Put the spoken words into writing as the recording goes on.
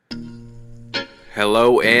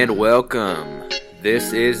Hello and welcome.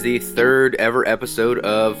 This is the third ever episode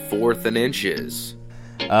of Fourth and Inches.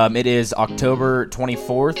 It is October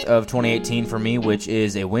 24th of 2018 for me, which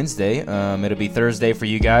is a Wednesday. It'll be Thursday for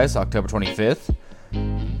you guys, October 25th.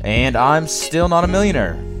 And I'm still not a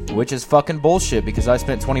millionaire, which is fucking bullshit because I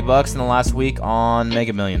spent $20 in the last week on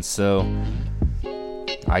Mega Millions. So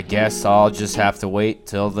I guess I'll just have to wait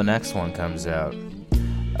till the next one comes out.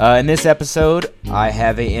 In this episode, I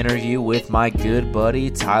have an interview with my good buddy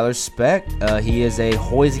Tyler Specht. He is a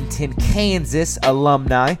Hoisington, Kansas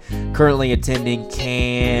alumni, currently attending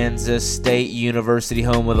Kansas State University,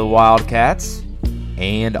 home of the Wildcats.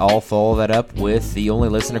 And I'll follow that up with the only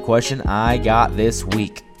listener question I got this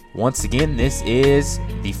week. Once again, this is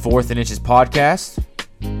the Fourth and Inches podcast.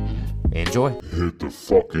 Enjoy. Hit the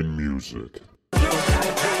fucking music.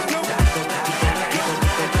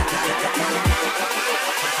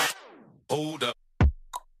 Hold up.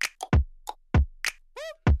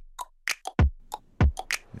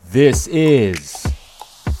 This is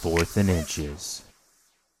Fourth and Inches.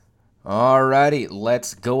 Alrighty,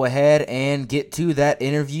 let's go ahead and get to that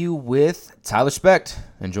interview with Tyler Specht.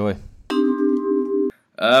 Enjoy.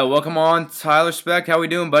 Welcome on, Tyler Specht. How we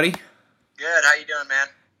doing, buddy? Good. How you doing,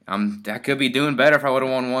 man? I could be doing better if I would have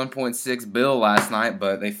won 1.6 bill last night,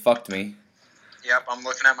 but they fucked me. Yep, I'm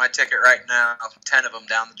looking at my ticket right now. 10 of them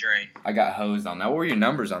down the drain. I got hosed on that. What were your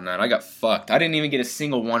numbers on that? I got fucked. I didn't even get a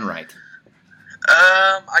single one right.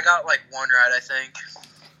 I got like one right, I think.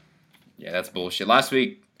 Yeah, that's bullshit. Last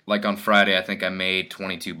week, like on Friday, I think I made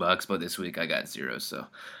 $22, but this week I got zero, so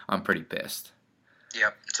I'm pretty pissed.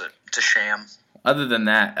 Yep, it's a sham. Other than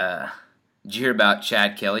that, did you hear about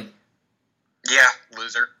Chad Kelly? Yeah,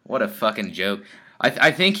 loser. What a fucking joke.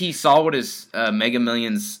 I think he saw what his Mega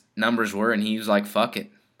Millions numbers were, and he was like, fuck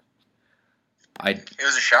it. It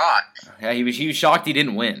was a shot. Yeah, he was shocked he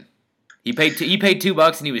didn't win. He paid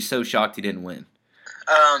 $2, and he was so shocked he didn't win.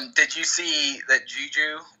 Did you see that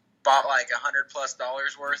Juju bought like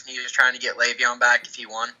 $100+ worth, and he was trying to get Le'Veon back if he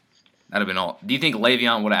won? That'd have been all. Do you think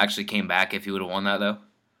Le'Veon would have actually came back if he would have won that, though?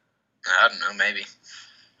 I don't know, maybe.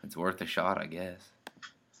 It's worth a shot, I guess.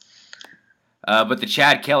 But the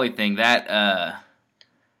Chad Kelly thing, that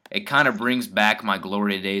it kind of brings back my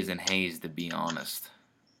glory days in Hayes, to be honest.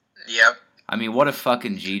 Yep. I mean, what a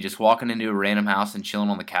fucking G, just walking into a random house and chilling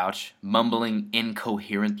on the couch, mumbling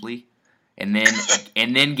incoherently, and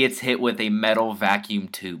then gets hit with a metal vacuum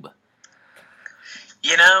tube.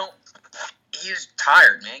 You know, he was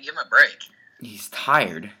tired, man. Give him a break. He's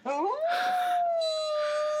tired.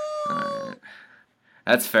 Alright.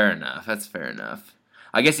 That's fair enough.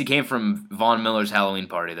 I guess he came from Von Miller's Halloween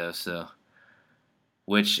party, though, so.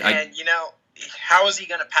 You know, how is he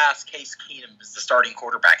going to pass Case Keenum as the starting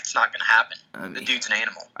quarterback? It's not going to happen. The dude's an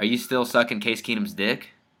animal. Are you still sucking Case Keenum's dick?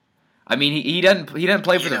 I mean, he doesn't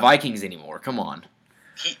play for the Vikings anymore. Come on.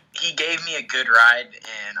 He gave me a good ride,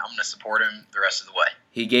 and I'm going to support him the rest of the way.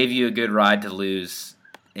 He gave you a good ride to lose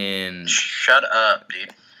in... Shut up,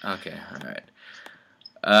 dude. Okay, all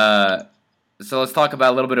right. So let's talk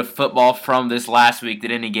about a little bit of football from this last week.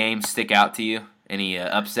 Did any games stick out to you? Any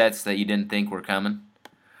upsets that you didn't think were coming?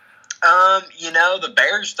 You know, the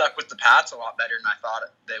Bears stuck with the Pats a lot better than I thought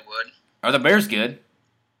they would. Are the Bears good?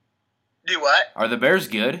 Do what? Are the Bears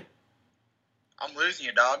good? I'm losing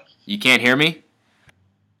you, dog. You can't hear me?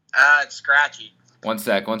 It's scratchy. One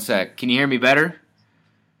sec. Can you hear me better?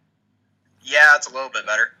 Yeah, it's a little bit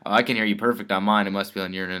better. Oh, I can hear you perfect on mine. It must be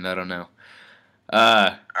on your end. I don't know. All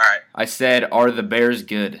right. I said, are the Bears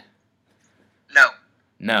good?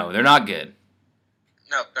 No, they're not good.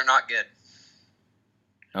 No, they're not good.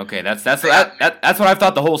 Okay, that's what I've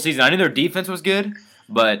thought the whole season. I knew their defense was good,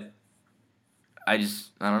 but I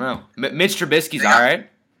don't know. Mitch Trubisky's all right.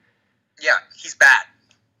 Yeah, he's bad.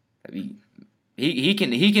 I mean, he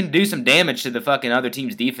can do some damage to the fucking other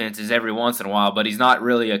team's defenses every once in a while, but he's not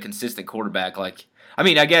really a consistent quarterback.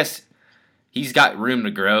 I guess he's got room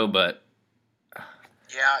to grow, but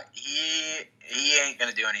yeah, he ain't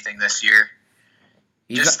gonna do anything this year.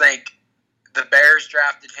 Think the Bears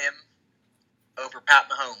drafted him over Pat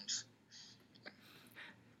Mahomes.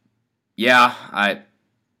 Yeah, I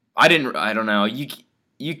don't know.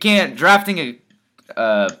 You can't drafting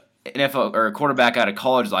a NFL or a quarterback out of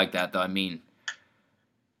college like that, though. I mean,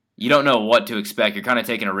 you don't know what to expect. You're kind of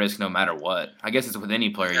taking a risk no matter what. I guess it's with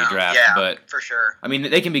any player you draft, but for sure. I mean,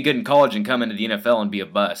 they can be good in college and come into the NFL and be a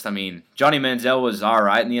bust. I mean, Johnny Manziel was all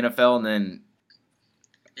right in the NFL, and then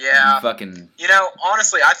You know,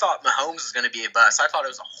 honestly, I thought Mahomes was going to be a bust. I thought it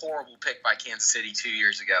was a horrible pick by Kansas City 2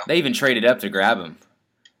 years ago. They even traded up to grab him.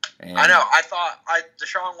 And I know. I thought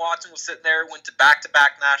Deshaun Watson was sitting there, went to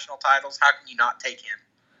back-to-back national titles. How can you not take him?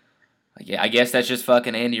 Yeah, I guess that's just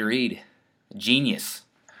fucking Andy Reid. Genius.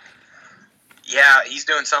 Yeah, he's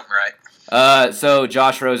doing something right. So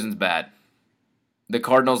Josh Rosen's bad. The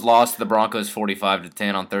Cardinals lost to the Broncos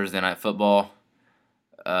 45-10 on Thursday Night Football.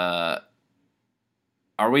 Are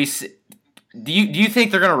we? Do you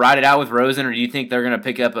think they're gonna ride it out with Rosen, or do you think they're gonna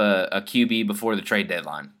pick up a QB before the trade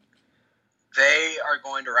deadline? They are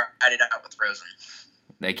going to ride it out with Rosen.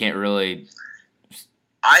 They can't really.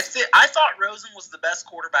 I thought Rosen was the best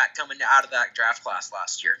quarterback coming out of that draft class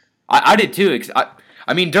last year. I did too.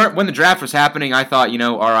 I mean, when the draft was happening, I thought,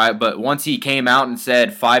 all right. But once he came out and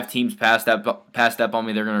said 5 teams passed up on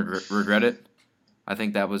me, they're gonna regret it. I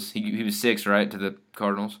think that was he was 6, right, to the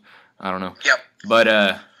Cardinals. I don't know. Yep. But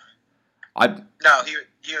No,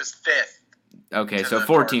 he was 5th. Okay, so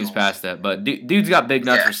 4 teams passed up. But dude's got big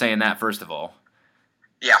nuts for saying that. First of all.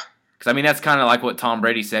 Yeah. Because I mean, that's kind of like what Tom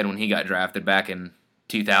Brady said when he got drafted back in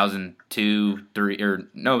 2002, 3, or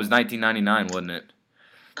no, it was 1999, wasn't it?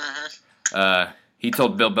 Mm-hmm. He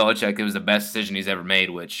told Bill Belichick it was the best decision he's ever made,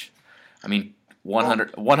 which, I mean,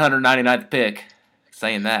 199th pick,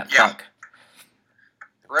 saying that, yeah. fuck.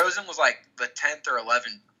 Rosen was like the 10th or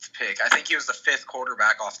 11th pick. I think he was the 5th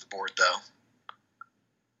quarterback off the board, though.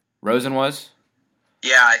 Rosen was?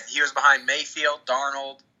 Yeah, he was behind Mayfield,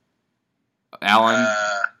 Darnold, Allen.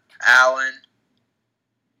 Allen.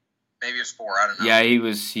 Maybe it was 4, I don't know. Yeah,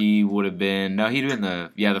 he would have been, no, he'd have been the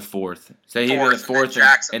 4th. So he'd been the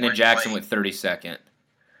 4th, and then Jackson went 32nd.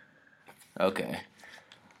 Okay.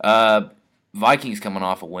 Vikings coming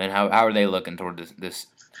off a win. How are they looking toward this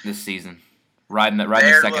season? Riding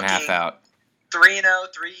the second half out. 3-0,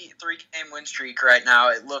 three-game win streak right now.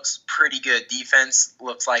 It looks pretty good. Defense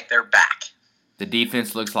looks like they're back. The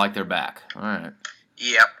defense looks like they're back. All right.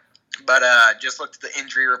 Yep. But just looked at the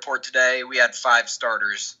injury report today. We had 5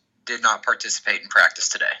 starters did not participate in practice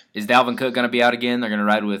today. Is Dalvin Cook going to be out again? They're going to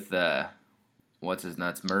ride with, what's his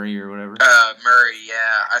nuts, Murray or whatever? Murray,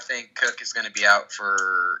 yeah. I think Cook is going to be out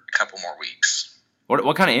for a couple more weeks.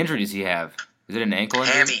 What kind of injury does he have? Is it an ankle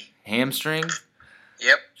injury? Hammy. Hamstring?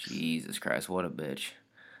 Yep. Jesus Christ, what a bitch.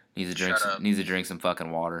 Needs to drink some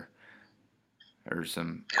fucking water. Or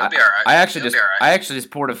some. He'll be all right. I actually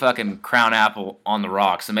just poured a fucking Crown Apple on the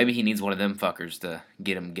rocks, so maybe he needs one of them fuckers to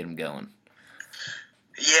get him going.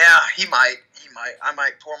 Yeah, he might. I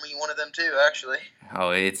might pour me one of them too, actually. Oh,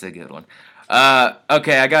 it's a good one.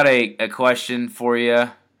 Okay, I got a question for you.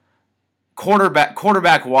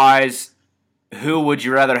 Quarterback wise, who would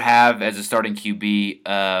you rather have as a starting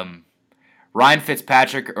QB? Ryan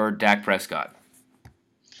Fitzpatrick or Dak Prescott?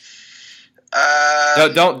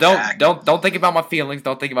 Don't think about my feelings.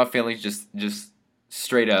 Don't think about feelings. Just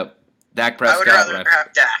straight up, Dak Prescott. I would rather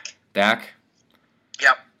have Dak. Dak.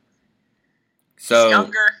 Yep. So he's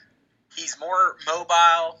younger. He's more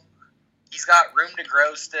mobile. He's got room to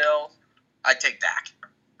grow still. I'd take Dak.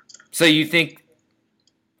 So you think?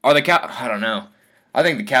 I don't know. I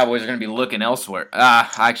think the Cowboys are going to be looking elsewhere.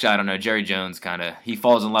 Actually, I don't know. Jerry Jones he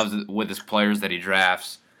falls in love with his players that he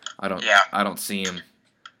drafts. I don't see him.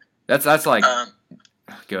 That's like.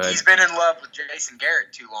 Go ahead. He's been in love with Jason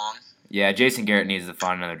Garrett too long. Yeah, Jason Garrett needs to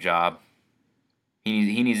find another job.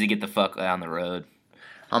 He needs to get the fuck down the road.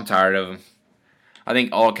 I'm tired of him. I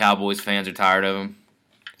think all Cowboys fans are tired of him.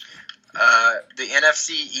 The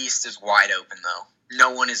NFC East is wide open, though.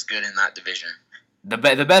 No one is good in that division. The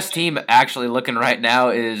best team actually looking right now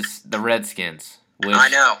is the Redskins. I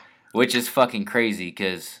know. Which is fucking crazy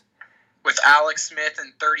because... With Alex Smith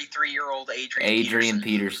and 33-year-old Adrian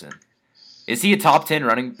Peterson. Is he a top 10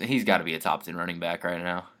 running... He's got to be a top 10 running back right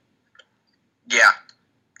now. Yeah.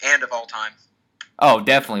 And of all time. Oh,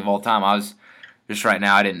 definitely of all time. I was... Just right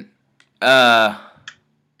now, I didn't...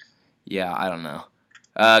 Yeah, I don't know.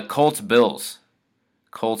 Colts Bills.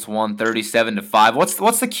 Colts won 37-5.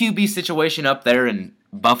 What's the QB situation up there in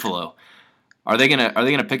Buffalo? Are they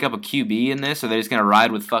gonna pick up a QB in this, or are they just gonna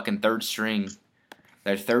ride with fucking their third string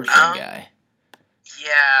guy?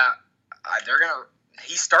 Yeah, they're gonna.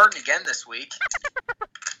 He's starting again this week.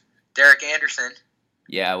 Derek Anderson.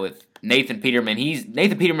 Yeah, with Nathan Peterman.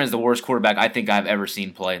 Nathan Peterman is the worst quarterback I think I've ever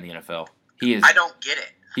seen play in the NFL. He is. I don't get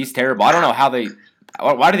it. He's terrible. I don't know how they.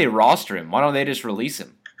 Why do they roster him? Why don't they just release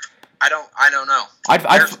him? I don't know.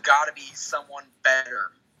 There's got to be someone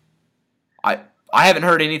better. I haven't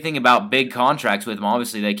heard anything about big contracts with him.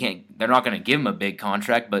 Obviously, they're not going to give him a big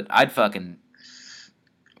contract. But he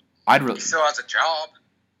still has a job.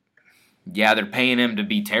 Yeah, they're paying him to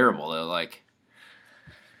be terrible though. Like,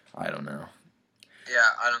 I don't know. Yeah,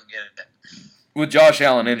 I don't get it. With Josh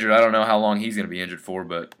Allen injured, I don't know how long he's going to be injured for,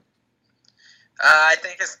 but. I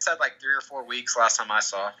think it said like 3 or 4 weeks last time I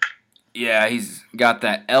saw. Yeah, he's got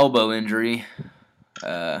that elbow injury.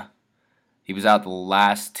 He was out the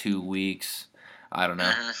last 2 weeks. I don't know.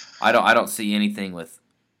 Mm-hmm. I don't see anything with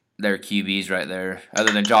their QBs right there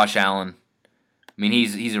other than Josh Allen. I mean,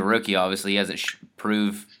 he's a rookie. Obviously, he hasn't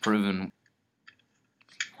proven.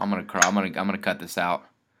 I'm gonna cry. I'm gonna cut this out.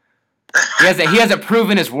 He hasn't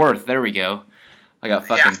proven his worth. There we go. I got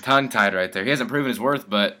fucking tongue tied right there. He hasn't proven his worth,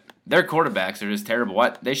 but their quarterbacks are just terrible.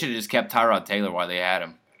 What they should have just kept Tyrod Taylor while they had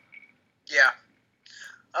him. Yeah.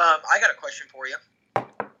 I got a question for you.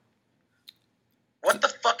 What the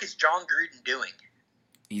fuck is John Gruden doing?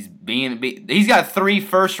 He's got 3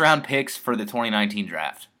 first-round picks for the 2019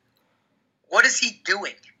 draft. What is he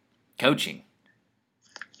doing? Coaching.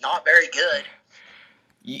 Not very good.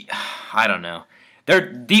 Yeah, I don't know.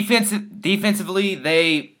 They're defensively,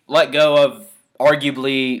 they let go of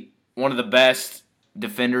arguably one of the best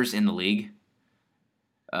defenders in the league.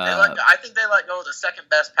 I think they let go of the second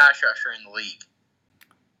best pass rusher in the league.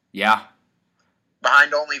 Yeah.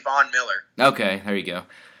 Behind only Von Miller. Okay, there you go.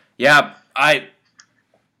 Yeah, I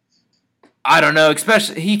don't know.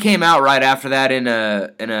 Especially he came out right after that in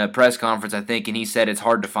a press conference, I think, and he said it's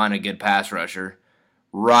hard to find a good pass rusher.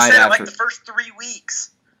 Right he said after, like the first 3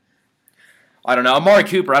 weeks. I don't know. Amari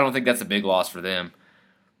Cooper, I don't think that's a big loss for them.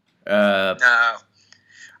 No,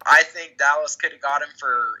 I think Dallas could have got him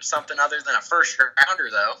for something other than a first rounder,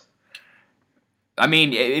 though. I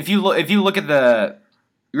mean, if you look at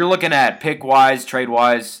you're looking at pick wise, trade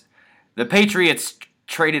wise, the Patriots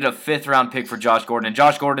traded a 5th round pick for Josh Gordon, and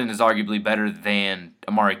Josh Gordon is arguably better than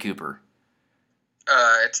Amari Cooper.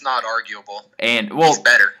 It's not arguable. And well, he's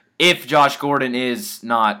better. If Josh Gordon is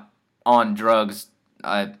not on drugs,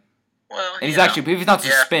 and he's actually if he's not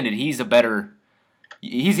suspended, he's a better.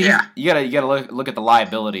 You gotta look at the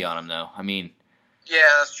liability on him though. I mean, yeah,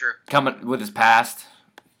 that's true. Coming with his past,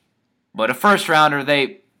 but a first rounder,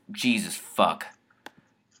 Jesus fuck.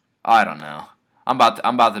 I don't know. I'm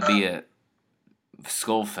about to be a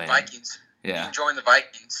Skull fan. Vikings. Yeah. You join the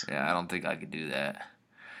Vikings. Yeah, I don't think I could do that.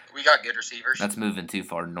 We got good receivers. That's moving too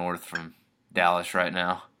far north from Dallas right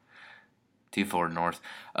now. Too far north.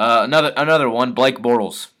 Another one, Blake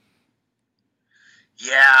Bortles.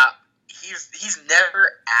 Yeah, he's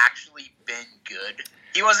never actually been good.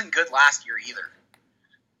 He wasn't good last year either.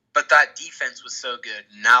 But that defense was so good.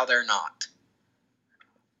 Now they're not.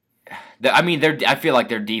 I mean, I feel like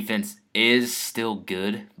their defense is still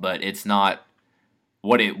good, but it's not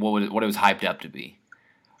what it was hyped up to be.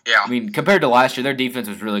 Yeah. I mean, compared to last year, their defense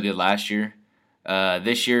was really good last year.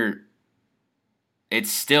 This year, it's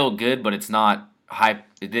still good, but it's not hype.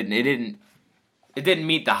 It didn't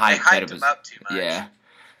meet the hype that it was. They hyped him up too much. Yeah.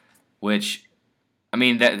 Which, I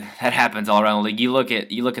mean, that happens all around the league. You look at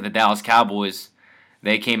the Dallas Cowboys.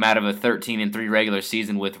 They came out of a 13-3 regular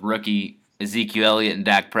season with rookie Ezekiel Elliott and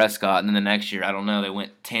Dak Prescott, and then the next year, I don't know, they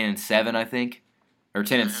went 10-7, I think, or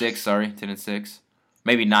 10-6. Sorry, 10-6,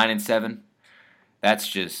 maybe 9-7. That's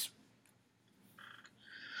just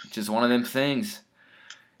one of them things.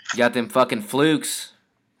 You got them fucking flukes.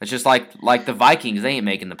 It's just like the Vikings. They ain't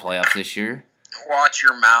making the playoffs this year. Watch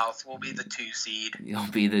your mouth. We'll be the 2 seed. You'll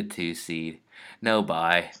be the 2 seed. No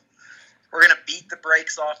bye. We're gonna beat the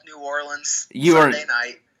brakes off New Orleans Sunday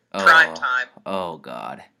night, prime time. Oh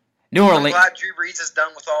God, New Orleans. I'm glad Drew Brees is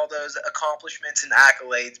done with all those accomplishments and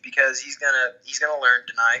accolades because he's gonna learn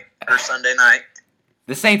tonight or Sunday night.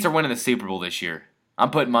 The Saints are winning the Super Bowl this year.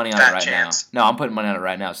 I'm putting money on it right now. No, I'm putting money on it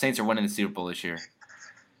right now. Saints are winning the Super Bowl this year.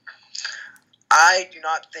 I do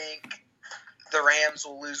not think the Rams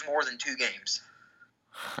will lose more than 2 games.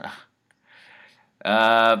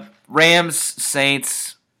 Rams,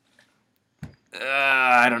 Saints.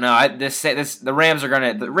 I don't know. The Rams are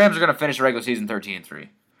gonna finish the regular season 13-3.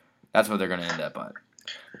 That's what they're gonna end up at.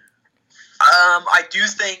 I do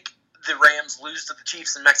think the Rams lose to the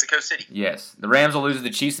Chiefs in Mexico City. Yes, the Rams will lose to the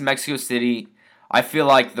Chiefs in Mexico City. I feel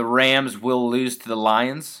like the Rams will lose to the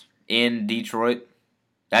Lions in Detroit.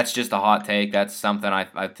 That's just a hot take. That's something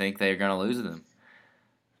I think they're gonna lose to them.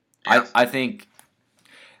 Yeah. I think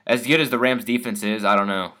as good as the Rams defense is, I don't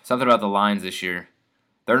know. Something about the Lions this year.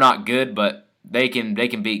 They're not good, but they can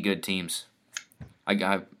beat good teams.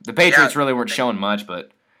 The Patriots really weren't showing much,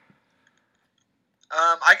 but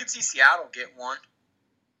I could see Seattle get one.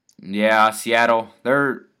 Yeah, Seattle.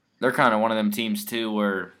 They're kind of one of them teams too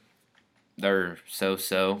where they're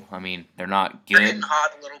so. I mean, they're not good. They're getting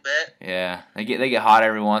hot a little bit. Yeah, they get hot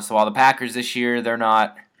every once in a while. The Packers this year, they're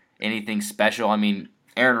not anything special. I mean,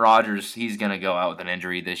 Aaron Rodgers, he's gonna go out with an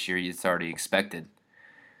injury this year. It's already expected.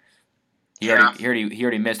 He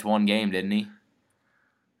already missed one game, didn't he?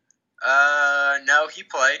 No, he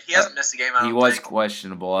played. He hasn't missed a game. He was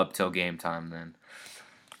questionable up till game time then.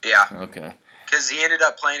 Yeah. Okay. Because he ended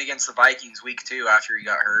up playing against the Vikings week 2 after he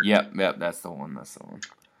got hurt. Yep, that's the one.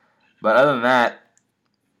 But other than that,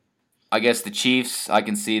 I guess the Chiefs, I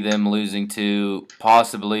can see them losing to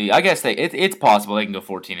possibly. I guess it's possible they can go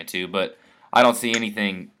 14-2, but I don't see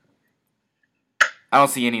anything. I don't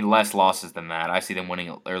see any less losses than that. I see them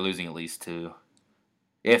winning or losing at least 2,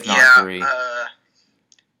 if not 3.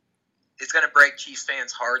 It's going to break Chiefs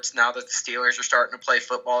fans' hearts now that the Steelers are starting to play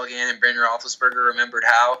football again and Ben Roethlisberger remembered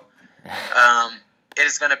how. It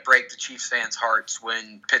is going to break the Chiefs fans' hearts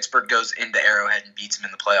when Pittsburgh goes into Arrowhead and beats them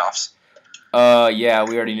in the playoffs. Yeah,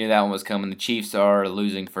 we already knew that one was coming. The Chiefs are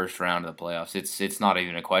losing first round of the playoffs. It's not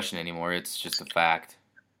even a question anymore. It's just a fact.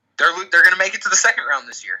 They're going to make it to the second round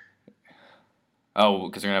this year. Oh,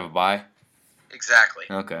 because they're going to have a bye? Exactly.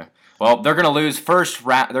 Okay. Well, they're going to lose first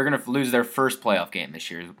round. They're going to lose their first playoff game this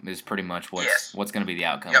year. Is pretty much what's going to be the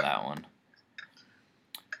outcome of that one.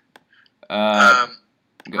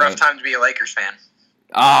 Rough time to be a Lakers fan.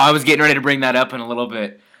 Oh, I was getting ready to bring that up in a little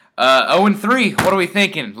bit. 0-3. What are we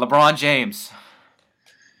thinking? LeBron James.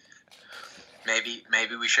 Maybe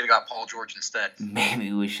we should have got Paul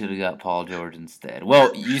George instead.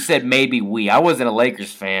 Well, you said maybe we. I wasn't a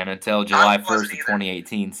Lakers fan until July 1st of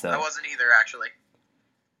 2018. So I wasn't either, actually.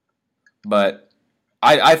 But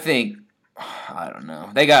I think, I don't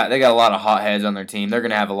know. They got a lot of hotheads on their team. They're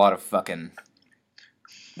gonna have a lot of fucking.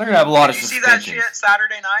 They're gonna have a lot of suspensions. Did you see that shit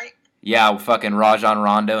Saturday night? Yeah, fucking Rajon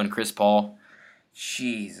Rondo and Chris Paul.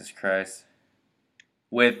 Jesus Christ.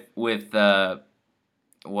 With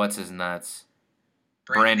what's his nuts?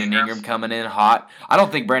 Brandon Ingram coming in hot. I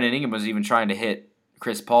don't think Brandon Ingram was even trying to hit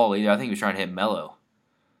Chris Paul either. I think he was trying to hit Melo.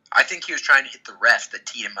 I think he was trying to hit the ref that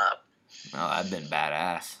teed him up. Oh, that'd been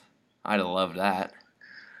badass. I'd have loved that.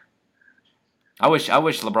 I wish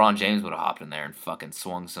LeBron James would have hopped in there and fucking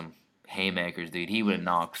swung some haymakers, dude. He would have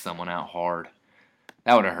knocked someone out hard.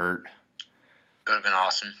 That would have hurt. Would have been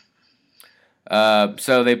awesome.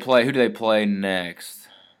 So they play. Who do they play next?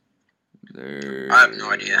 I have no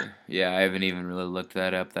idea. Yeah, I haven't even really looked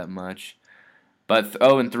that up that much. But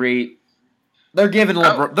 0-3, they're giving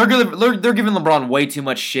they're giving LeBron way too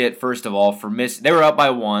much shit. First of all, for miss, they were up by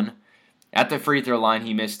 1 at the free throw line.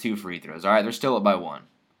 He missed 2 free throws. All right, they're still up by 1.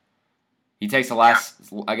 He takes the last,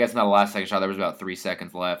 I guess not the last second shot. There was about 3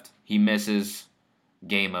 seconds left. He misses.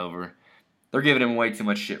 Game over. They're giving him way too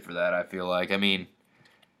much shit for that. I feel like. I mean,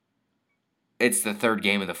 it's the 3rd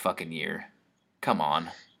game of the fucking year. Come on.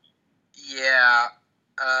 Yeah.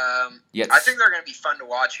 I think they're going to be fun to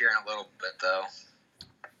watch here in a little bit, though.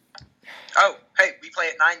 Oh, hey, we play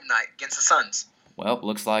at 9 tonight against the Suns. Well,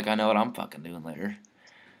 looks like I know what I'm fucking doing later.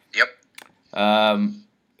 Yep.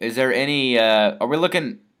 Is there any? Are we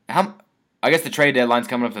looking? I guess the trade deadline's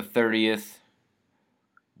coming up the 30th.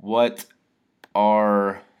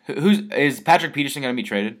 Is Patrick Peterson going to be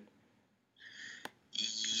traded?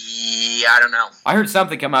 Yeah, I don't know. I heard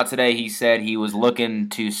something come out today. He said he was looking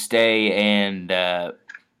to stay and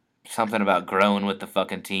something about growing with the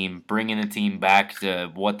fucking team, bringing the team back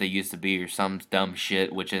to what they used to be or some dumb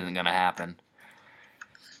shit, which isn't going to happen.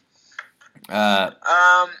 Yeah,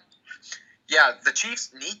 the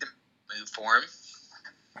Chiefs need to move for him.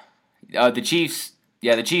 The Chiefs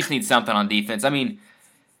need something on defense. I mean,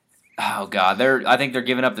 oh god, I think they're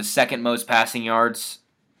giving up the 2nd most passing yards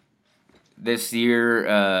this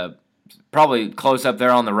year. Probably close up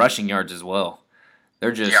there on the rushing yards as well.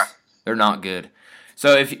 They're not good.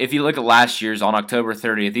 So if you look at last year's on October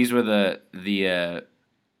 30th, these were the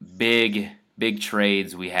big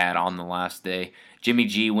trades we had on the last day. Jimmy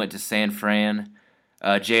G went to San Fran.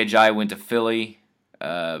 J.J. went to Philly.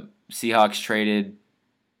 Seahawks traded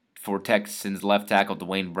for Texans left tackle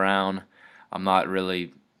Dwayne Brown. I'm not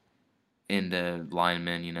really into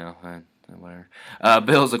linemen, whatever.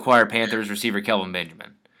 Bills acquire Panthers receiver Kelvin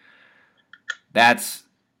Benjamin. That's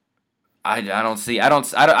I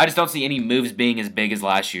just don't see any moves being as big as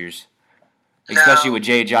last year's, especially with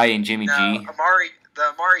J.J. and Jimmy G. The Amari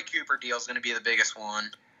Cooper deal is going to be the biggest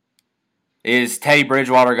one. Is Teddy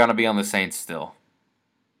Bridgewater going to be on the Saints still?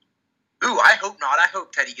 Ooh, I hope not. I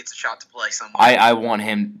hope Teddy gets a shot to play somewhere. I want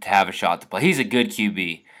him to have a shot to play. He's a good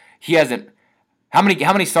QB. He hasn't. How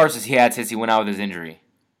many starts has he had since he went out with his injury?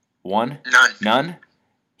 1? None.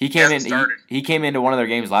 He came in. He came into one of their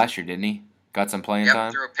games last year, didn't he? Got some playing time.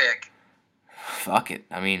 Yep, threw a pick. Fuck it.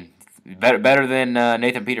 I mean, better than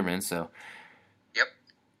Nathan Peterman. So. Yep.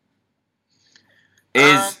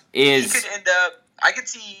 He could end up. I could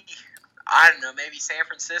see. I don't know. Maybe San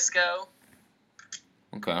Francisco.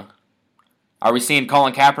 Okay. Are we seeing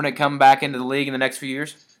Colin Kaepernick come back into the league in the next few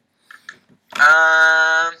years?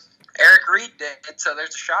 Eric Reed did, so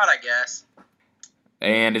there's a shot, I guess.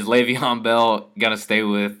 And is Le'Veon Bell going to stay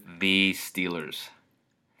with the Steelers?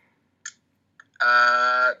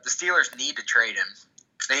 The Steelers need to trade him.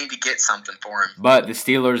 They need to get something for him. But the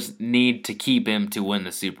Steelers need to keep him to win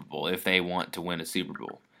the Super Bowl if they want to win a Super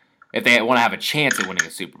Bowl. If they want to have a chance at winning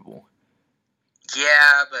a Super Bowl.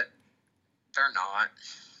 Yeah, but they're not.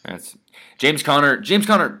 That's James Conner. James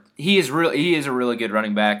Conner, he is a really good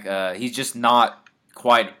running back. He's just not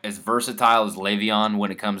quite as versatile as Le'Veon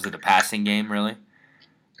when it comes to the passing game, really.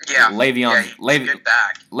 Yeah. Le'Veon's a good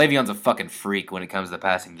back. Le'Veon's a fucking freak when it comes to the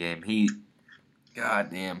passing game. God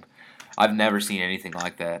damn. I've never seen anything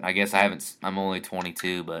like that. I guess I'm only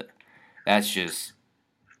 22, but that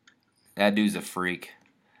dude's a freak.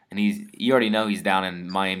 And you already know he's down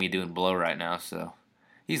in Miami doing blow right now, so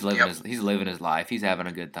he's living his life. He's having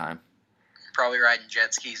a good time. Probably riding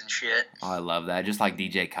jet skis and shit. Oh, I love that. Just like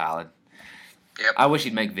DJ Khaled. Yep. I wish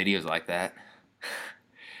he'd make videos like that.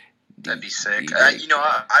 That'd be sick.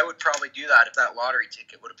 I would probably do that if that lottery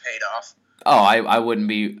ticket would have paid off. Oh, I wouldn't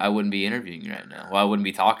be interviewing you right now. Well, I wouldn't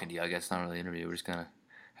be talking to you. I guess not really an interview. We're just kind of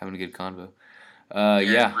having a good convo.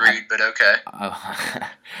 Yeah. Rude, but okay.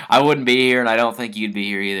 I wouldn't be here, and I don't think you'd be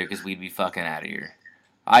here either because we'd be fucking out of here.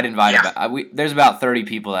 I'd invite there's about 30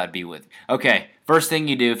 people that'd be with. Okay, first thing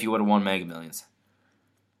you do if you would have won Mega Millions.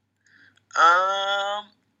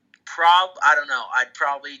 I don't know. I'd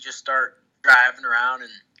probably just start driving around and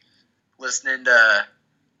listening to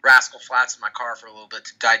Rascal Flatts in my car for a little bit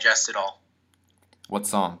to digest it all. What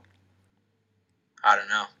song? I don't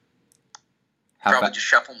know. Probably just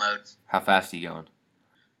shuffle mode. How fast are you going?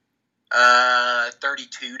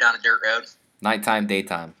 32 down a dirt road. Nighttime,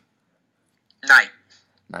 daytime? Night.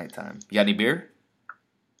 Nighttime. You got any beer?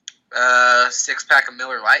 6-pack of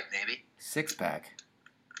Miller Lite, maybe. 6-pack?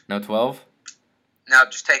 No 12? No,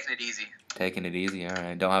 just taking it easy. Taking it easy, all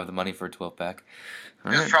right. Don't have the money for a 12-pack. It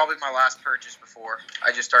was probably my last purchase before.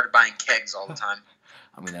 I just started buying kegs all the time.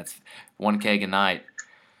 I mean, that's 1 keg a night.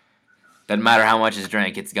 Doesn't matter how much is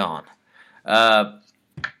drank, it's gone. That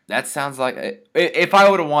sounds like... If I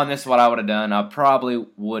would have won this, what I would have done, I probably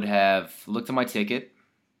would have looked at my ticket.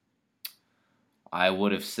 I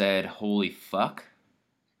would have said, holy fuck.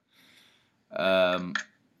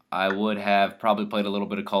 I would have probably played a little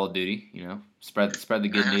bit of Call of Duty, spread the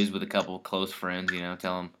good news with a couple of close friends,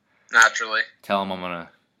 tell them... Naturally. Tell them I'm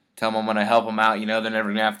gonna help them out. They're never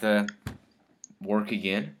gonna have to work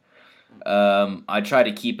again. I try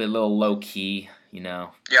to keep it a little low key.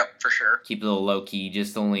 Yep, for sure. Keep it a little low key.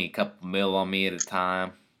 Just only a couple mil on me at a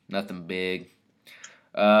time. Nothing big.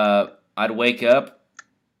 I'd wake up.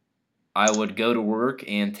 I would go to work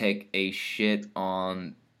and take a shit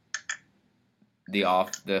on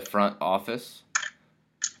the front office.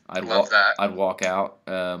 I'd walk out.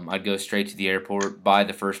 I'd go straight to the airport, buy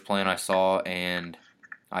the first plane I saw, and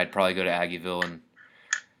I'd probably go to Aggieville and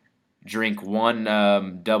drink one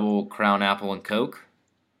double Crown Apple and Coke.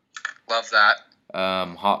 Love that.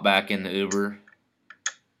 Hop back in the Uber.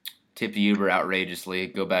 Tip the Uber outrageously.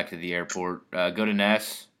 Go back to the airport. Go to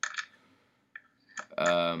Ness.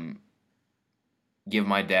 Give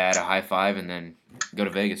my dad a high five, and then go to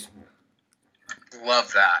Vegas.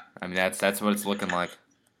 Love that. I mean, that's what it's looking like.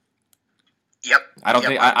 Yep. I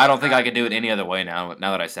don't think I could do it any other way now.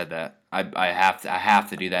 Now that I said that, I have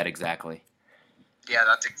to do that exactly. Yeah,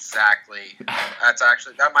 that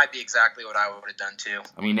might be exactly what I would have done too.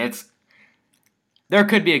 I mean, there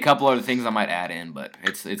could be a couple other things I might add in, but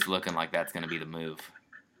it's looking like that's going to be the move.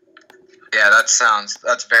 Yeah, that's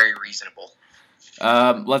very reasonable.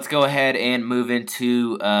 Let's go ahead and move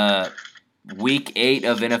into Week 8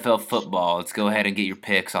 of NFL football. Let's go ahead and get your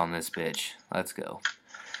picks on this bitch. Let's go.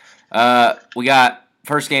 We got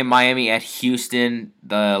first game Miami at Houston.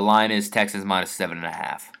 The line is Texans minus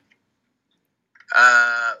 7.5.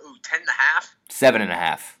 10.5.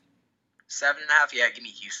 7.5. 7.5. Yeah, give me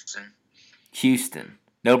Houston. Houston.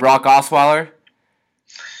 No Brock Osweiler.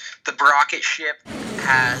 The Brocket ship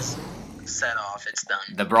has set off. It's done.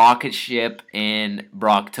 The Brocket ship in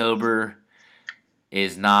Brocktober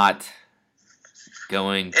is not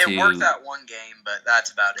going to... It worked that one game, but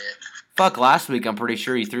that's about it. Fuck, last week I'm pretty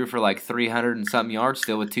sure he threw for like 300 and something yards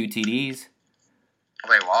still with 2 TDs.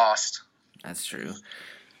 They lost. That's true.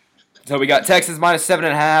 So we got Texans minus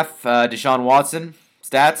 7.5. Deshaun Watson.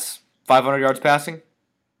 Stats, 500 yards passing.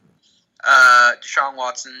 Deshaun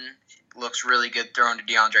Watson looks really good throwing to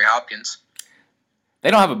DeAndre Hopkins.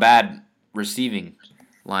 They don't have a bad receiving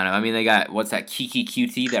lineup. I mean, they got, what's that, Kiki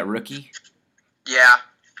QT, that rookie? Yeah.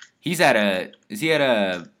 Is he at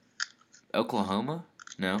a Oklahoma?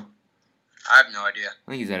 No. I have no idea.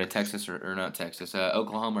 I think he's at a Texas or not Texas.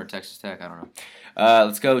 Oklahoma or Texas Tech. I don't know.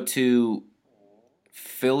 Let's go to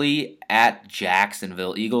Philly at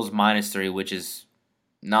Jacksonville. Eagles -3, which is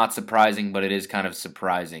not surprising, but it is kind of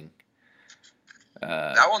surprising.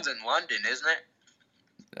 That one's in London, isn't it?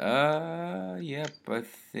 Yep, I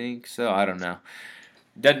think so. I don't know.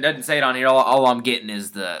 Doesn't say it on here. All I'm getting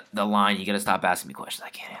is the line. You gotta stop asking me questions I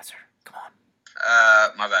can't answer. Come on.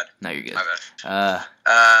 My bad. No, you're good. My bad.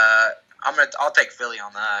 I'll take Philly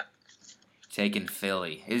on that. Taking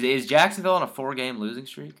Philly. Is Jacksonville on a 4-game losing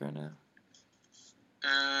streak right now?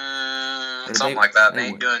 Something like that. They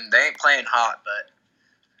ain't playing hot, but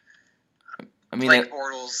I mean, Blake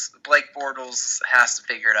Bortles has to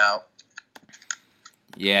figure it out.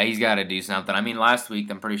 Yeah, he's got to do something. I mean, last week,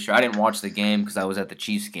 I'm pretty sure I didn't watch the game because I was at the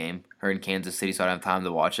Chiefs game. Here in Kansas City, so I didn't have time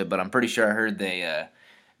to watch it. But I'm pretty sure I heard they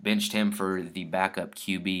benched him for the backup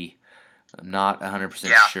QB. I'm not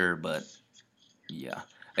 100% sure, but yeah.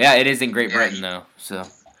 Yeah, it is in Great Britain, though. So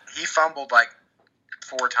he fumbled like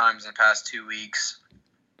 4 times in the past 2 weeks.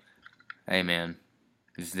 Hey, man.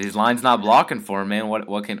 His line's not blocking for him, man.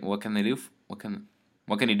 What can they do? What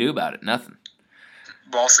can he do about it? Nothing.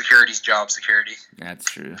 Ball security's job security. That's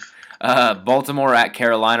true. Baltimore at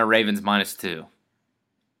Carolina, Ravens -2.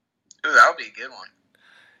 Ooh, that would be a good one.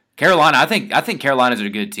 Carolina, I think Carolina's a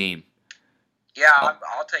good team. Yeah,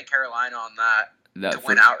 I'll take Carolina on that to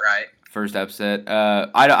win outright. First upset.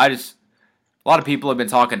 I just a lot of people have been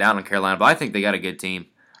talking down on Carolina, but I think they got a good team.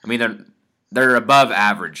 I mean, they're above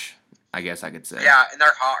average, I guess I could say. Yeah, and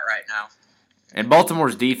they're hot right now. And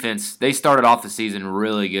Baltimore's defense, they started off the season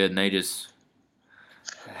really good, and they just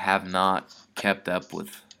have not kept up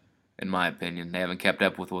with, in my opinion. They haven't kept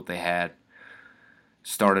up with what they had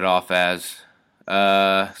started off as.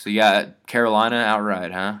 So, yeah, Carolina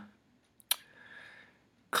outright, huh?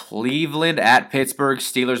 Cleveland at Pittsburgh,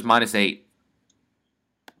 Steelers -8.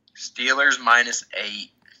 Steelers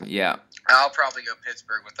 -8. Yeah. I'll probably go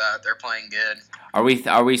Pittsburgh with that. They're playing good. Are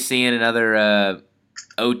we seeing another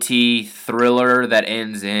OT thriller that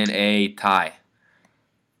ends in a tie?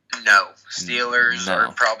 No. Steelers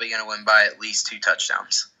are probably going to win by at least 2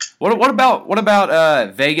 touchdowns. What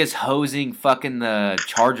about Vegas hosing fucking the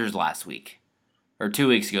Chargers last week? Or 2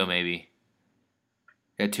 weeks ago, maybe.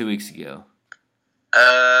 Yeah, 2 weeks ago.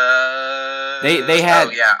 They had.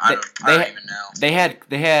 Oh yeah, I don't even know. They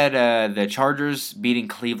had the Chargers beating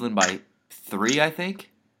Cleveland by 3, I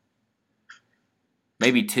think.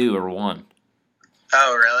 Maybe 2 or 1.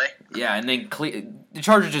 Oh really? Yeah, and then the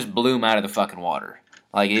Chargers just blew them out of the fucking water.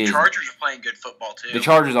 The Chargers are playing good football too. The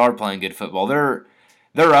Chargers are playing good football. They're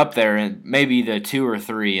up there and maybe the 2 or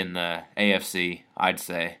 3 in the AFC. I'd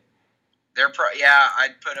say.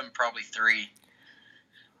 I'd put them probably 3.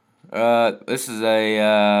 This is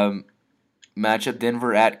a matchup: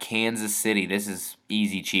 Denver at Kansas City. This is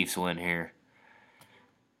easy Chiefs win here.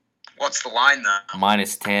 What's the line though?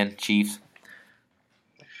 -10 Chiefs.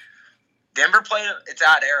 Denver played. It's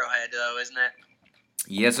at Arrowhead though, isn't it?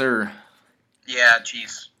 Yes, sir. Yeah,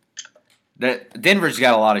 Chiefs. Denver's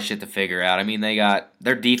got a lot of shit to figure out. I mean,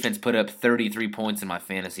 their defense put up 33 points in my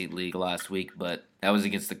fantasy league last week, but that was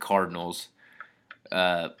against the Cardinals.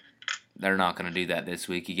 They're not going to do that this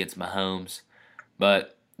week against Mahomes.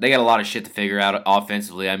 But they got a lot of shit to figure out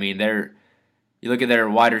offensively. I mean, you look at their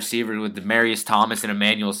wide receivers with Demaryius Thomas and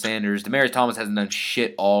Emmanuel Sanders. Demaryius Thomas hasn't done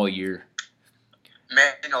shit all year.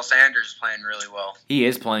 Emmanuel Sanders is playing really well. He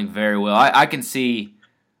is playing very well. I can see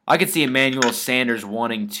Emmanuel Sanders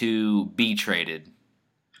wanting to be traded.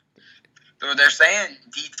 They're saying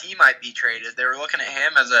DT might be traded. They were looking at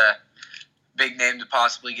him as a big name to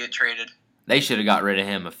possibly get traded. They should have got rid of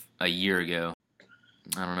him a year ago.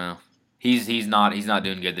 I don't know. He's not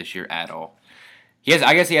doing good this year at all.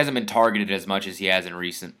 I guess he hasn't been targeted as much as he has in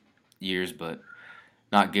recent years, but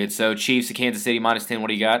not good. So Chiefs at Kansas City -10. What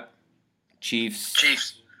do you got?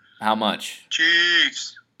 Chiefs. How much?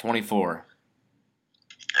 Chiefs. 24.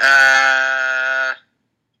 Yeah,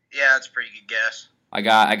 that's a pretty good guess. I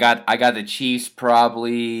got the Chiefs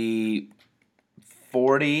probably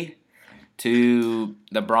 40 to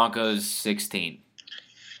the Broncos 16.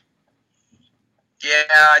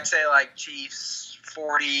 Yeah, I'd say like Chiefs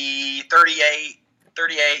 40,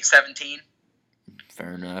 38, 17.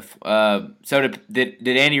 Fair enough. So did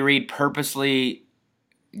Andy Reid purposely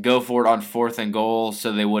go for it on 4th and goal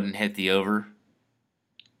so they wouldn't hit the over?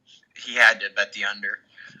 He had to bet the under.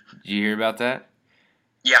 Did you hear about that?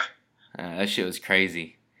 Yeah. That shit was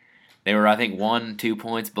crazy. They were, I think, 1-2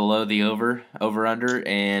 points below the over-under,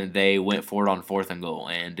 and they went for it on 4th and goal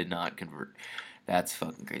and did not convert. That's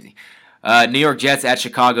fucking crazy. New York Jets at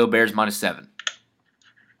Chicago Bears -7.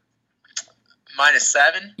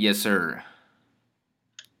 -7? Yes, sir.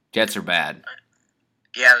 Jets are bad.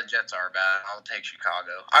 Yeah, the Jets are bad. I'll take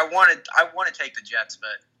Chicago. I want to take the Jets,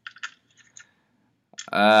 but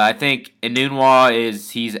I think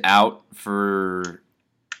Enunwa he's out for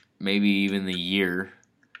maybe even the year.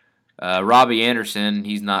 Robbie Anderson,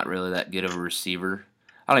 he's not really that good of a receiver.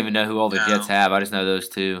 I don't even know who all the Jets have. I just know those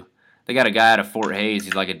two. They got a guy out of Fort Hays.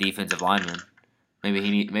 He's like a defensive lineman. Maybe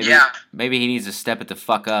he needs to step it the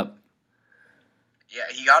fuck up. Yeah,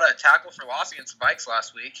 he got a tackle for loss against the Vikes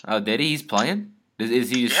last week. Oh, did he? He's playing? Is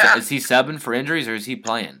he subbing for injuries or is he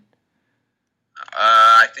playing?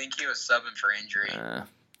 I think he was subbing for injury.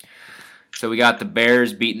 So we got the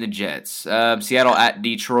Bears beating the Jets. Seattle at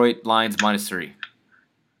Detroit, Lions -3.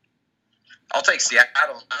 I'll take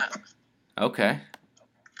Seattle. Okay.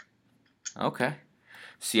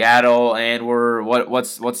 Seattle, and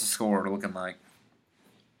what's the score looking like?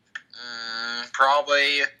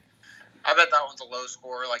 Probably. I bet that one's a low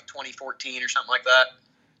score, like 2014 or something like that.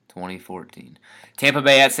 2014. Tampa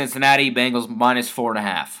Bay at Cincinnati, Bengals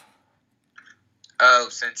 -4.5. Oh,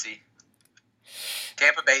 Cincy.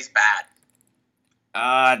 Tampa Bay's bad.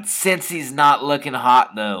 Cincy's not looking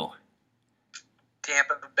hot though.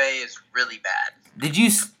 Tampa Bay is really bad.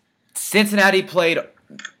 Cincinnati played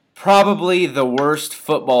probably the worst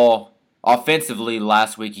football offensively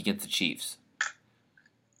last week against the Chiefs.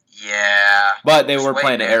 Yeah. But they were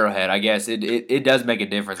playing at Arrowhead. I guess it does make a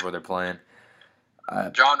difference where they're playing.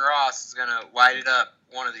 John Ross is going to light it up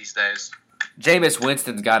one of these days. Jameis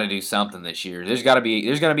Winston's got to do something this year. There's got to be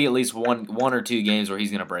at least one or two games where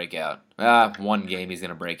he's going to break out. One game he's going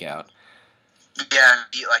to break out. Yeah,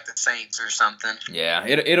 beat like the Saints or something. Yeah,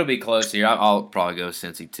 it'll be close here. I'll probably go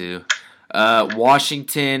Cincy too.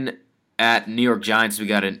 Washington at New York Giants. We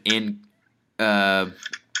got the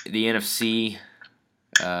NFC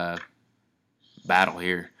battle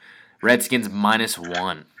here. Redskins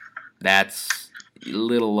 -1. That's a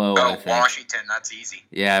little low, I think. Washington, that's easy.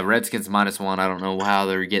 Yeah, Redskins -1. I don't know how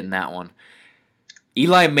they're getting that one.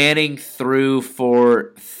 Eli Manning threw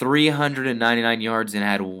for 399 yards and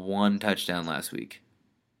had 1 touchdown last week.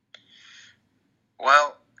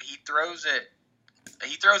 Well, he throws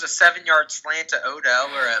a 7-yard slant to Odell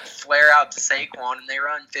or a flare out to Saquon, and they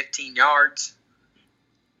run 15 yards.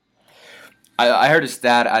 I heard a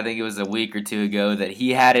stat, I think it was a week or two ago, that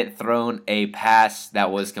he hadn't thrown a pass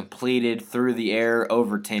that was completed through the air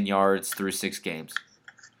over 10 yards through 6 games.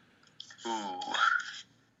 Ooh.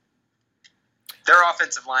 Their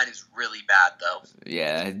offensive line is really bad, though.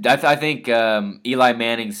 Yeah, I think Eli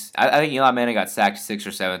Manning got sacked 6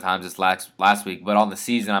 or 7 times this last week, but on the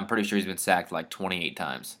season, I'm pretty sure he's been sacked like 28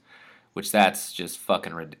 times, which that's just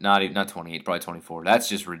fucking not 28, probably 24. That's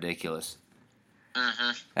just ridiculous.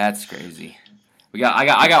 Mm-hmm. That's crazy.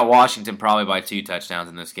 I got Washington probably by 2 touchdowns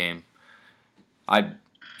in this game. Eli's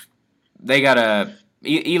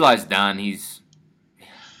done.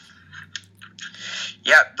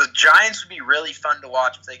 Yeah, the Giants would be really fun to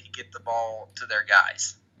watch if they could get the ball to their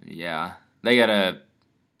guys. Yeah, they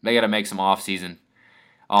gotta make some off-season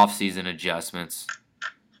adjustments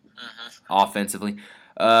offensively.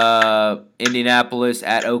 Indianapolis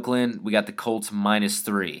at Oakland, we got the Colts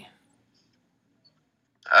 -3.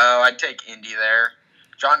 Oh, I'd take Indy there.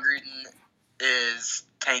 John Gruden is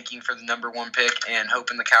tanking for the number 1 pick and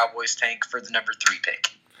hoping the Cowboys tank for the number 3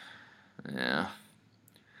 pick. Yeah.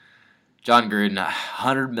 John Gruden,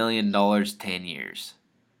 $100 million, 10 years.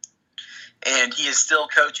 And he is still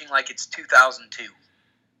coaching like it's 2002.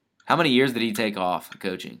 How many years did he take off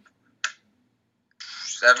coaching?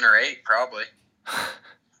 7 or 8, probably.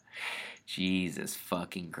 Jesus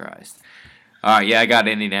fucking Christ. All right, yeah, I got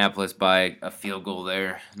Indianapolis by a field goal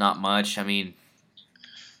there. Not much. I mean,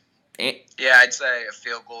 yeah, I'd say a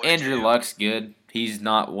field goal. Andrew Luck's good. He's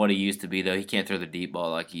not what he used to be, though. He can't throw the deep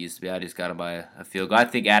ball like he used to be. I just got him by a field goal. I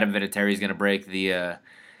think Adam Vinatieri is going to break the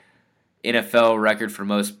NFL record for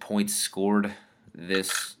most points scored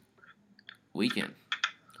this weekend,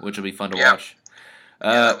 which will be fun to watch.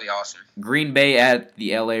 Yeah, that'll be awesome. Green Bay at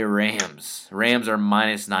the LA Rams. Rams are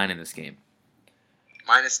 -9 in this game.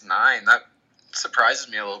 -9. That surprises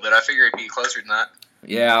me a little bit. I figured it'd be closer than that.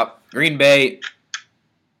 Yeah, Green Bay,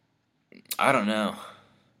 I don't know.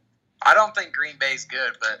 I don't think Green Bay's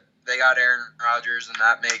good, but they got Aaron Rodgers, and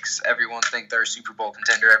that makes everyone think they're a Super Bowl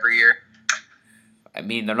contender every year. I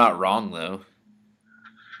mean, they're not wrong, though.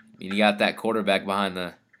 I mean, you got that quarterback behind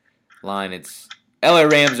the line. LA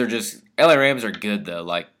Rams are good, though.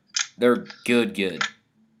 Like, they're good.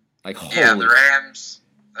 Like, holy. Yeah, the Rams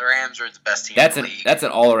are the best team in the league. That's an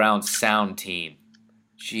all-around sound team.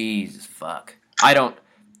 Jesus, fuck. I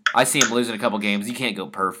see them losing a couple games. You can't go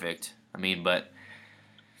perfect. I mean, but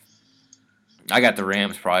I got the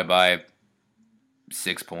Rams probably by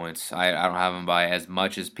 6 points. I don't have them by as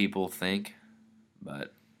much as people think,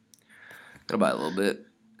 but go by a little bit.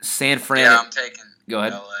 San Fran. Yeah, I'm taking Go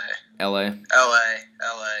ahead. LA.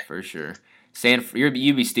 For sure.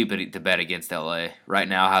 You'd be stupid to bet against LA right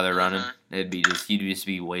now. How they're running, you'd just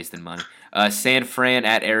be wasting money. San Fran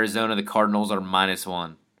at Arizona. The Cardinals are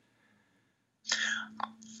 -1.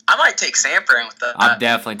 I might take San Fran with that. I'm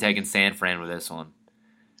definitely taking San Fran with this one.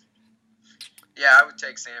 Yeah, I would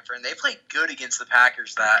take San Fran. They played good against the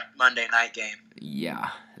Packers that Monday night game. Yeah,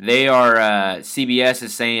 they are. CBS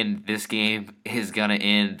is saying this game is gonna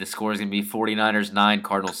end. The score is gonna be 49ers 9,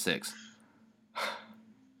 Cardinals 6.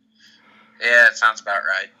 Yeah, it sounds about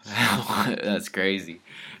right. That's crazy.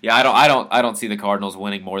 Yeah, I don't see the Cardinals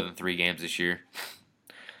winning more than 3 games this year.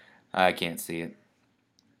 I can't see it.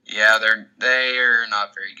 Yeah, they're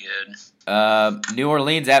not very good. New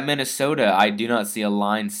Orleans at Minnesota. I do not see a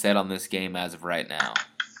line set on this game as of right now.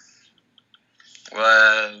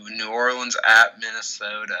 New Orleans at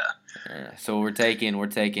Minnesota. So we're taking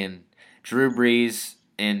Drew Brees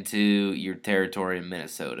into your territory in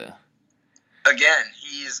Minnesota. Again,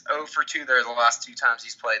 he's 0 for 2 there the last 2 times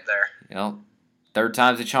he's played there. You know, third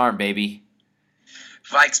time's a charm, baby.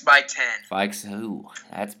 Vikes by 10. Vikes, ooh,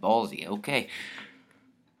 that's ballsy. Okay.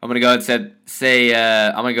 I'm gonna go ahead and say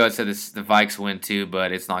the Vikes win too,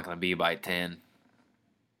 but it's not gonna be by 10.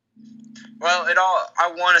 Well,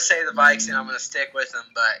 I want to say the Vikes, and I'm going to stick with them,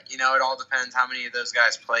 but it all depends how many of those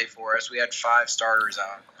guys play for us. We had 5 starters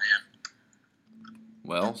out, man.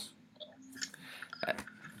 Well,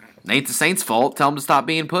 ain't the Saints' fault. Tell them to stop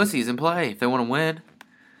being pussies and play if they want to win.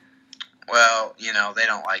 Well, they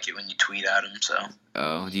don't like it when you tweet at them, so.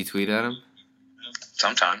 Oh, do you tweet at them?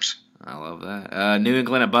 Sometimes. I love that. New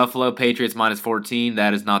England at Buffalo, Patriots -14.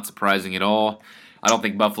 That is not surprising at all. I don't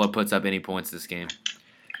think Buffalo puts up any points this game.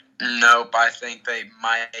 Nope, I think they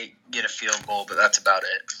might get a field goal, but that's about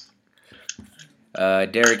it.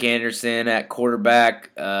 Derek Anderson at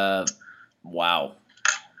quarterback. Wow.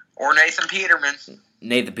 Or Nathan Peterman. If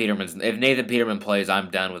Nathan Peterman plays,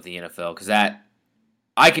 I'm done with the NFL because I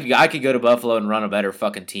could go to Buffalo and run a better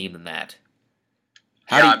fucking team than that.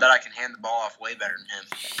 I bet I can hand the ball off way better than him.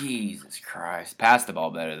 Jesus Christ. Pass the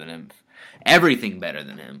ball better than him. Everything better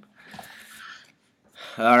than him.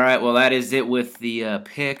 All right, well, that is it with the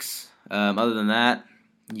picks. Other than that,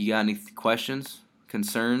 you got any questions,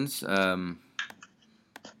 concerns,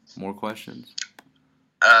 more questions?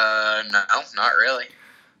 No, not really.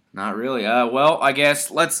 Not really. Well, I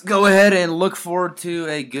guess let's go ahead and look forward to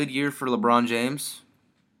a good year for LeBron James.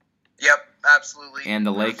 Yep, absolutely. And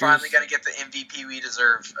the Lakers. We're finally going to get the MVP we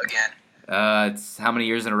deserve again. It's how many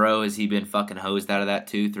years in a row has he been fucking hosed out of that?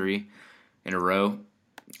 2, 3 in a row?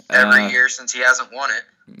 Every year since he hasn't won it.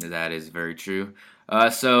 That is very true.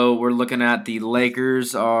 So we're looking at the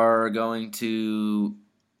Lakers are going to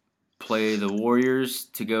play the Warriors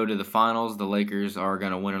to go to the finals. The Lakers are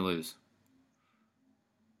going to win or lose?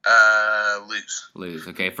 Lose. Lose.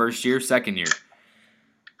 Okay, first year, second year.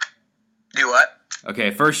 Do what?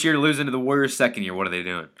 Okay, first year losing to the Warriors, second year, what are they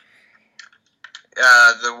doing?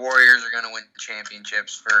 The Warriors are going to win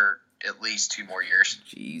championships for at least 2 more years.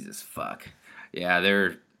 Jesus fuck. Yeah,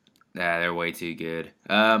 they're way too good.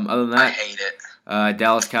 Other than that, I hate it.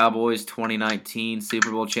 Dallas Cowboys 2019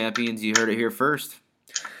 Super Bowl champions. You heard it here first.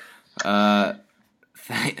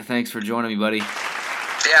 Thanks for joining me, buddy.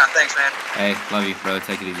 Yeah, thanks, man. Hey, love you, brother.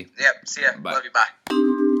 Take it easy. Yep, see ya. Bye. Love you, bye.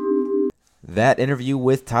 That interview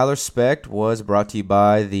with Tyler Specht was brought to you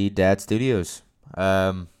by the D.A.D Studios.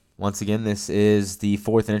 Once again, this is the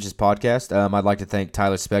 4th Inches podcast. I'd like to thank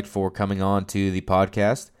Tyler Specht for coming on to the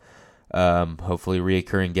podcast. Hopefully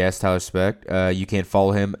reoccurring guest Tyler Specht. You can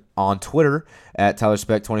follow him on Twitter at Tyler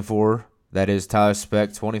Specht 24. That is Tyler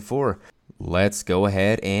Specht 24. Let's go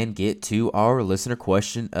ahead and get to our listener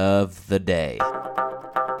question of the day.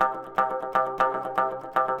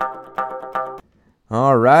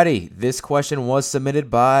 Alrighty, this question was submitted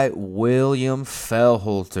by William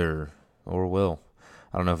Fellholter, or Will.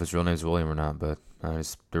 I don't know if his real name is William or not, but I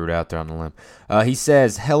just threw it out there on the limb. He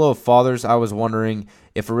says, "Hello, fathers. I was wondering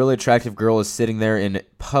if a really attractive girl is sitting there in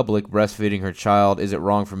public breastfeeding her child, is it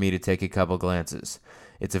wrong for me to take a couple glances?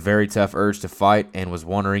 It's a very tough urge to fight, and was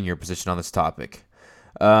wondering your position on this topic."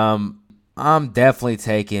 I'm definitely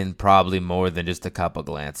taking probably more than just a couple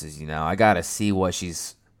glances. I gotta see what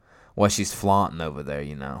she's flaunting over there.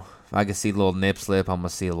 If I can see a little nip slip, I'm gonna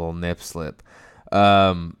see a little nip slip.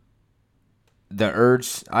 The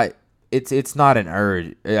urge, it's not an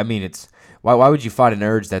urge. I mean, it's why would you fight an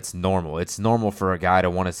urge that's normal? It's normal for a guy to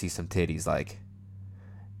want to see some titties, like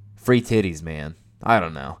free titties, man. I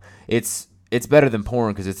don't know. It's better than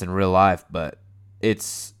porn because it's in real life, but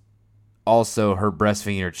it's also her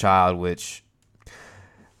breastfeeding her child, which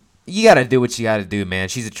you got to do what you got to do, man.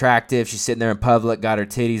 She's attractive. She's sitting there in public, got her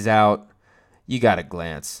titties out. You got to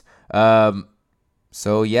glance.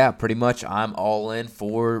 So, yeah, pretty much I'm all in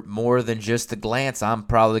for more than just a glance. I'm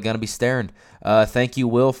probably going to be staring. Thank you,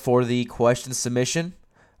 Will, for the question submission.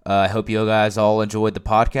 I hope you guys all enjoyed the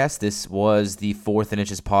podcast. This was the 4th and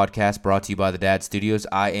Inches podcast brought to you by the D.A.D Studios.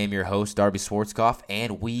 I am your host, Darby Schwartzkopf,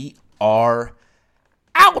 and we are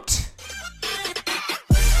out.